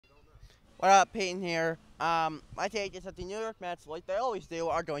What up, Peyton here? My take is that the New York Mets, like they always do,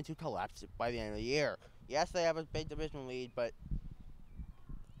 are going to collapse by the end of the year. Yes, they have a big division lead, but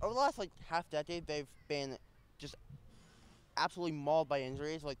over the last half decade, they've been just absolutely mauled by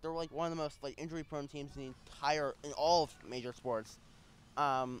injuries. Like they're one of the most injury-prone teams in all of major sports.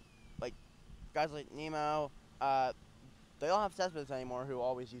 Um, like guys like Nemo, uh, they don't have Cespedes anymore, who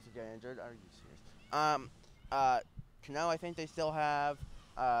always used to get injured. Are you serious? Uh, Cano, I think they still have.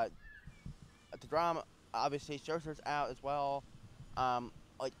 Uh, the drama, obviously, Scherzer's out as well. Um,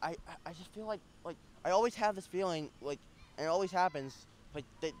 I just feel like I always have this feeling and it always happens.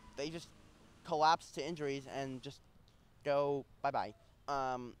 They just collapse to injuries and just go bye bye.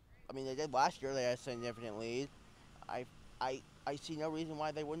 I mean they did last year. They had a significant lead. I I see no reason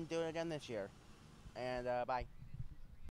why they wouldn't do it again this year. And bye.